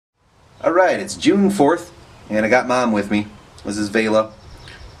Alright, it's June 4th, and I got Mom with me. This is Vayla,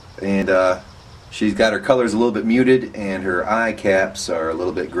 and she's got her colors a little bit muted, and her eye caps are a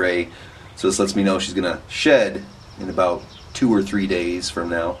little bit gray, so this lets me know she's going to shed in about 2 or 3 days from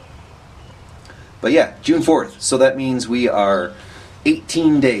now. But yeah, June 4th, so that means we are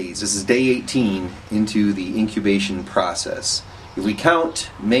 18 days, this is day 18, into the incubation process. If we count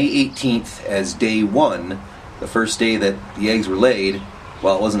May 18th as day 1, the first day that the eggs were laid,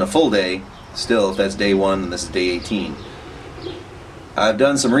 well, it wasn't a full day, still, if that's day 1, then this is day 18. I've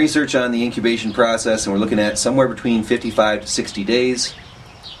done some research on the incubation process, and we're looking at somewhere between 55 to 60 days.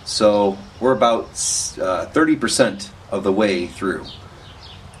 So we're about 30% of the way through.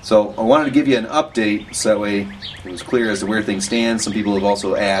 So I wanted to give you an update, so that way it was clear as to where things stand. Some people have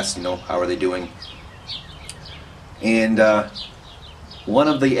also asked, how are they doing? And one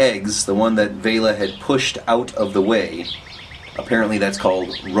of the eggs, the one that Vayla had pushed out of the way, apparently that's called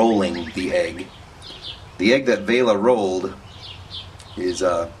rolling the egg. The egg that Vayla rolled is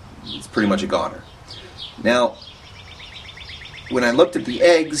pretty much a goner. Now, when I looked at the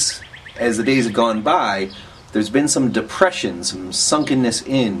eggs as the days have gone by, there's been some depression, some sunkenness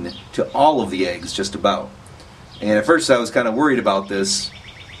in to all of the eggs, just about. And at first I was kind of worried about this,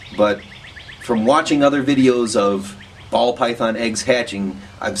 but from watching other videos of ball python eggs hatching,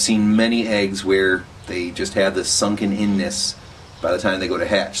 I've seen many eggs where they just have this sunken inness by the time they go to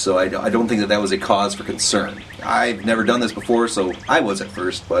hatch. So I don't think that was a cause for concern. I've never done this before, so I was at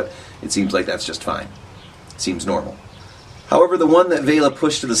first, but it seems like that's just fine. It seems normal. However, the one that Vayla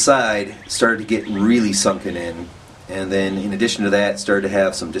pushed to the side started to get really sunken in, and then in addition to that, started to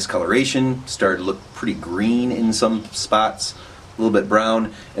have some discoloration, started to look pretty green in some spots, a little bit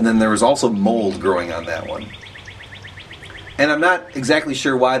brown, and then there was also mold growing on that one. And I'm not exactly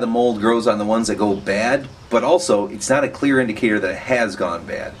sure why the mold grows on the ones that go bad, but also it's not a clear indicator that it has gone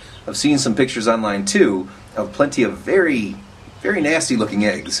bad. I've seen some pictures online too of plenty of very, very nasty looking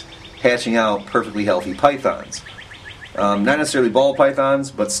eggs hatching out perfectly healthy pythons. Not necessarily ball pythons,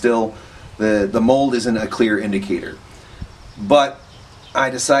 but still the mold isn't a clear indicator. But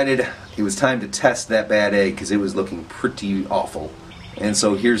I decided it was time to test that bad egg because it was looking pretty awful. And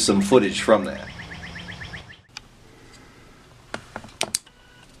so here's some footage from that.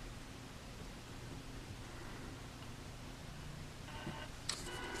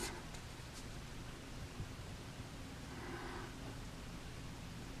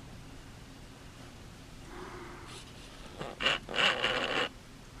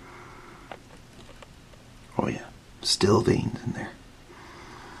 Oh yeah, still veins in there.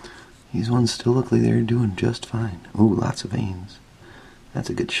 These ones still look like they're doing just fine. Ooh, lots of veins.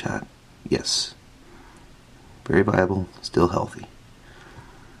 That's a good shot. Yes. Very viable, still healthy.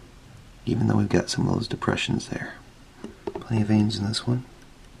 Even though we've got some of those depressions there. Plenty of veins in this one.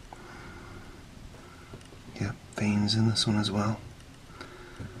 Yep, veins in this one as well.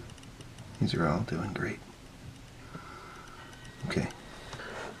 These are all doing great. Okay.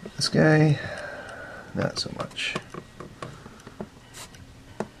 This guy, not so much.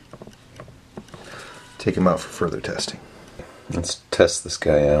 Take him out for further testing. Let's test this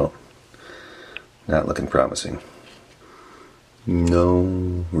guy out. Not looking promising.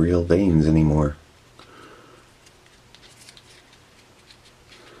 No real veins anymore.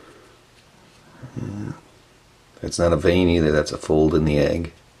 Yeah. That's not a vein either, that's a fold in the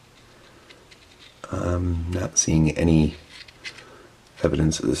egg. I'm not seeing any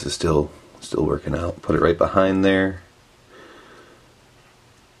evidence that this is still working out. Put it right behind there.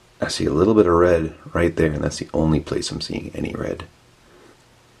 I see a little bit of red right there, and that's the only place I'm seeing any red.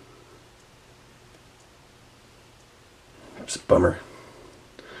 It's a bummer.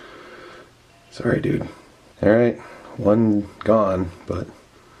 Sorry, dude. Alright, one gone, but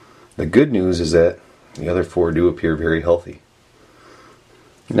the good news is that the other 4 do appear very healthy.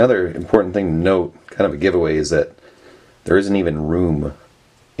 Another important thing to note, kind of a giveaway, is that there isn't even room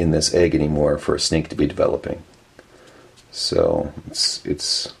in this egg anymore for a snake to be developing. So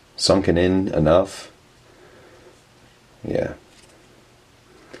it's sunken in enough. Yeah.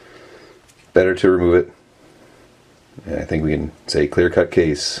 Better to remove it. And I think we can say clear-cut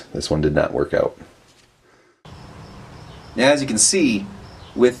case, this one did not work out. Now, as you can see,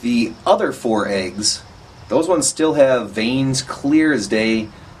 with the other 4 eggs, those ones still have veins clear as day.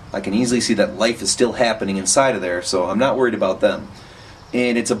 I can easily see that life is still happening inside of there, so I'm not worried about them.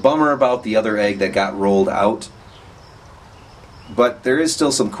 And it's a bummer about the other egg that got rolled out. But there is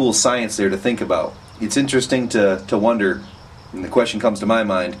still some cool science there to think about. It's interesting to wonder, and the question comes to my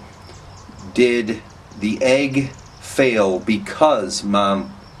mind, did the egg fail because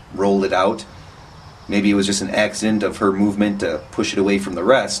Mom rolled it out? Maybe it was just an accident of her movement to push it away from the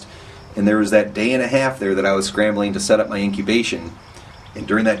rest. And there was that day and a half there that I was scrambling to set up my incubation. And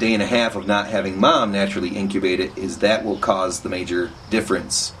during that day and a half of not having mom naturally incubate it, is that will cause the major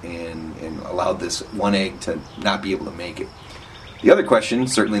difference and allowed this one egg to not be able to make it. The other question,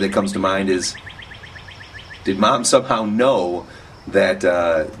 certainly that comes to mind, is did mom somehow know that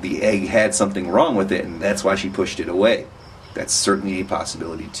the egg had something wrong with it and that's why she pushed it away? That's certainly a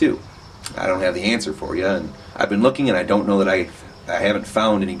possibility too. I don't have the answer for you, and I've been looking and I don't know that I haven't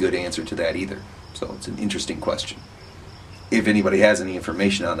found any good answer to that either. So it's an interesting question. If anybody has any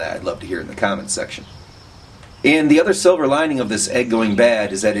information on that, I'd love to hear it in the comments section. And the other silver lining of this egg going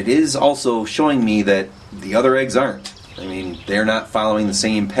bad is that it is also showing me that the other eggs aren't. I mean, they're not following the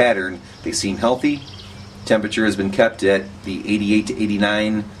same pattern. They seem healthy. Temperature has been kept at the 88 to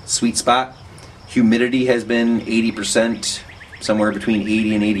 89 sweet spot. Humidity has been 80%, somewhere between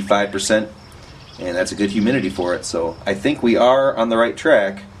 80 and 85%. And that's a good humidity for it. So I think we are on the right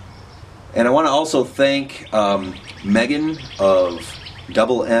track. And I want to also thank Megan of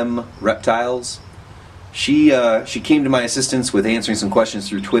Double M Reptiles. She came to my assistance with answering some questions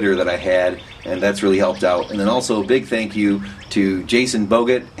through Twitter that I had, and that's really helped out. And then also a big thank you to Jason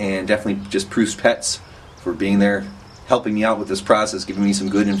Bogut and definitely just Proust Pets for being there, helping me out with this process, giving me some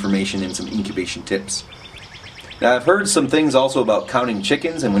good information and some incubation tips. Now, I've heard some things also about counting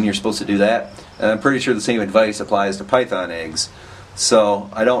chickens and when you're supposed to do that, and I'm pretty sure the same advice applies to python eggs. So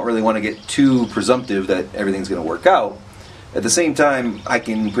I don't really want to get too presumptive that everything's going to work out. At the same time, I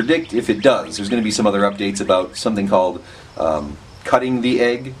can predict if it does. There's going to be some other updates about something called cutting the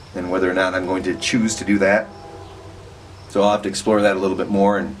egg and whether or not I'm going to choose to do that. So I'll have to explore that a little bit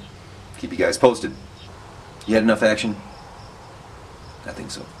more and keep you guys posted. You had enough action? I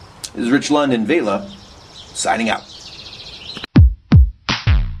think so. This is Rich Lund and Vayla, signing out.